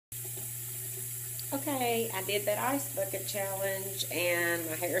Okay, I did that ice bucket challenge, and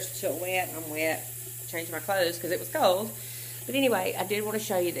my hair's still wet. I'm wet. Changed my clothes because it was cold. But anyway, I did want to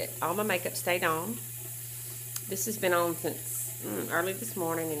show you that all my makeup stayed on. This has been on since early this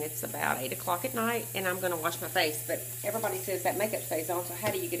morning, and it's about 8 o'clock at night, and I'm going to wash my face. But everybody says that makeup stays on, so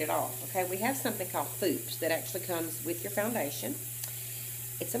how do you get it off? Okay, we have something called Foops that actually comes with your foundation.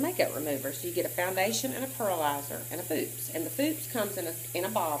 It's a makeup remover, so you get a foundation and a pearlizer and a Foops. And the Foops comes in a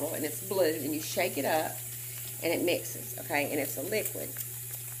bottle, and it's blue, and you shake it up, and it mixes, okay? And it's a liquid.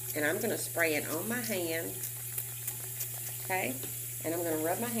 And I'm going to spray it on my hands, okay? And I'm going to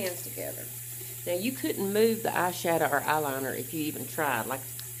rub my hands together. Now, you couldn't move the eyeshadow or eyeliner if you even tried, like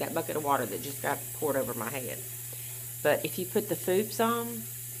that bucket of water that just got poured over my head. But if you put the Foops on,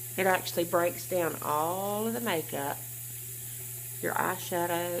 it actually breaks down all of the makeup, your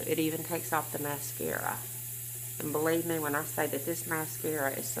eyeshadow. It even takes off the mascara. And believe me when I say that this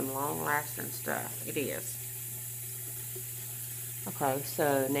mascara is some long-lasting stuff. It is. Okay,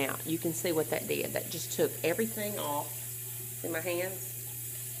 so now you can see what that did. That just took everything off in my hands.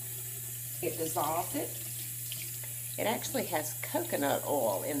 It dissolved it. It actually has coconut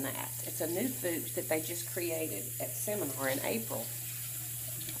oil in that. It's a new Foops that they just created at Seminar in April.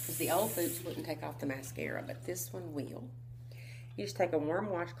 Because the old Foops wouldn't take off the mascara, but this one will. You just take a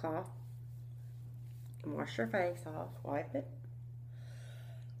warm washcloth and wash your face off. Wipe it.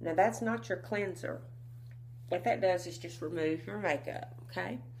 Now that's not your cleanser. What that does is just remove your makeup,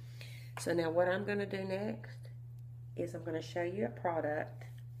 okay? So now what I'm going to do next is I'm going to show you a product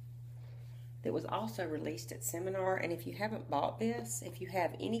that was also released at Seminar. And if you haven't bought this, if you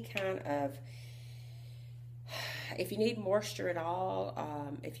have any kind of, if you need moisture at all,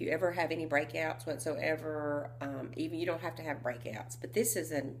 if you ever have any breakouts whatsoever, even you don't have to have breakouts, but this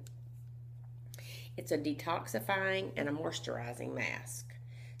is it's a detoxifying and a moisturizing mask.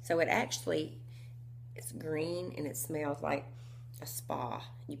 So it actually, it's green and it smells like a spa.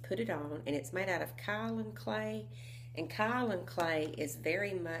 You put it on and it's made out of kaolin clay. And kaolin clay is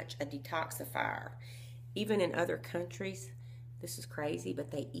very much a detoxifier. Even in other countries, this is crazy,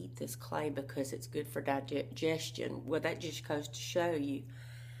 but they eat this clay because it's good for digestion. Well, that just goes to show you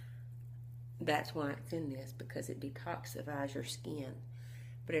that's why it's in this, because it detoxifies your skin.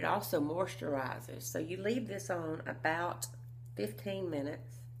 But it also moisturizes. So you leave this on about 15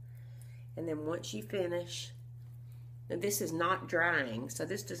 minutes. And then once you finish, now this is not drying, so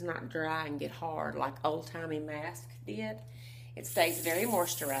this does not dry and get hard like old-timey mask did. It stays very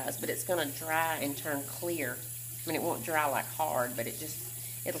moisturized, but it's going to dry and turn clear. I mean, it won't dry like hard, but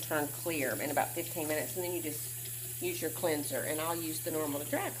it'll turn clear in about 15 minutes, and then you just use your cleanser, and I'll use the normal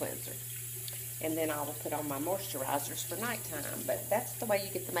dry cleanser. And then I will put on my moisturizers for nighttime, but that's the way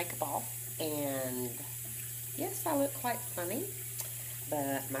you get the makeup off. And yes, I look quite funny,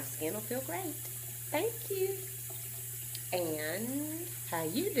 but my skin will feel great. Thank you. And how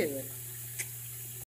you doing?